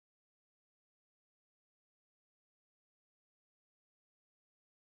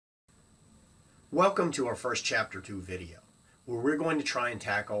Welcome to our first Chapter 2 video, where we're going to try and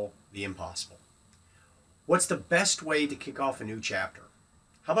tackle the impossible. What's the best way to kick off a new chapter?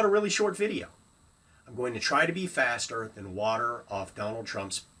 How about a really short video? I'm going to try to be faster than water off Donald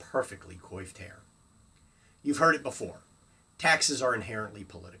Trump's perfectly coiffed hair. You've heard it before. Taxes are inherently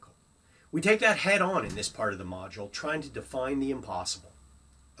political. We take that head on in this part of the module, trying to define the impossible,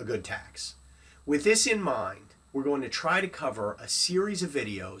 a good tax. With this in mind, we're going to try to cover a series of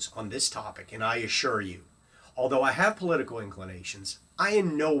videos on this topic, and I assure you, although I have political inclinations, I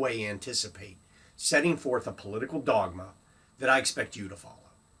in no way anticipate setting forth a political dogma that I expect you to follow.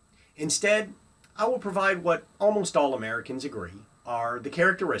 Instead, I will provide what almost all Americans agree are the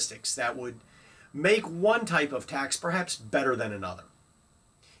characteristics that would make one type of tax perhaps better than another.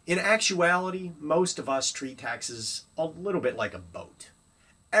 In actuality, most of us treat taxes a little bit like a boat.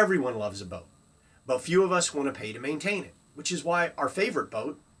 Everyone loves a boat, but few of us want to pay to maintain it, which is why our favorite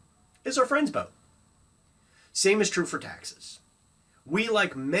boat is our friend's boat. Same is true for taxes. We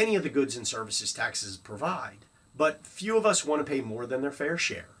like many of the goods and services taxes provide, but few of us want to pay more than their fair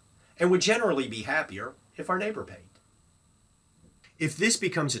share, and would generally be happier if our neighbor paid. If this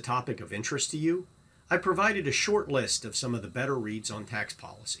becomes a topic of interest to you, I provided a short list of some of the better reads on tax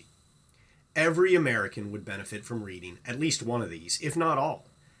policy. Every American would benefit from reading at least one of these, if not all.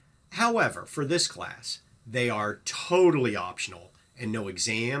 However, for this class, they are totally optional and no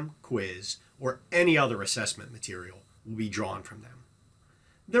exam, quiz, or any other assessment material will be drawn from them.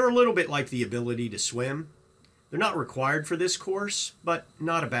 They're a little bit like the ability to swim. They're not required for this course, but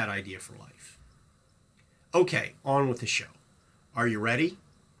not a bad idea for life. Okay, on with the show. Are you ready?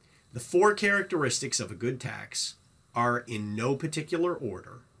 The 4 characteristics of a good tax are in no particular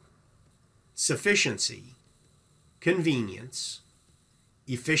order: sufficiency, convenience,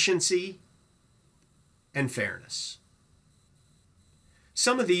 efficiency, and fairness.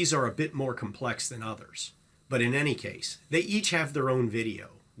 Some of these are a bit more complex than others, but in any case, they each have their own video,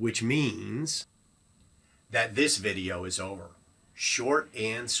 which means that this video is over. Short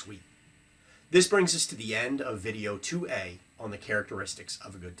and sweet. This brings us to the end of video 2A on the characteristics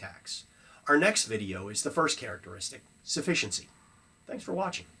of a good tax. Our next video is the first characteristic, sufficiency. Thanks for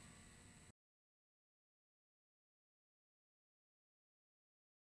watching.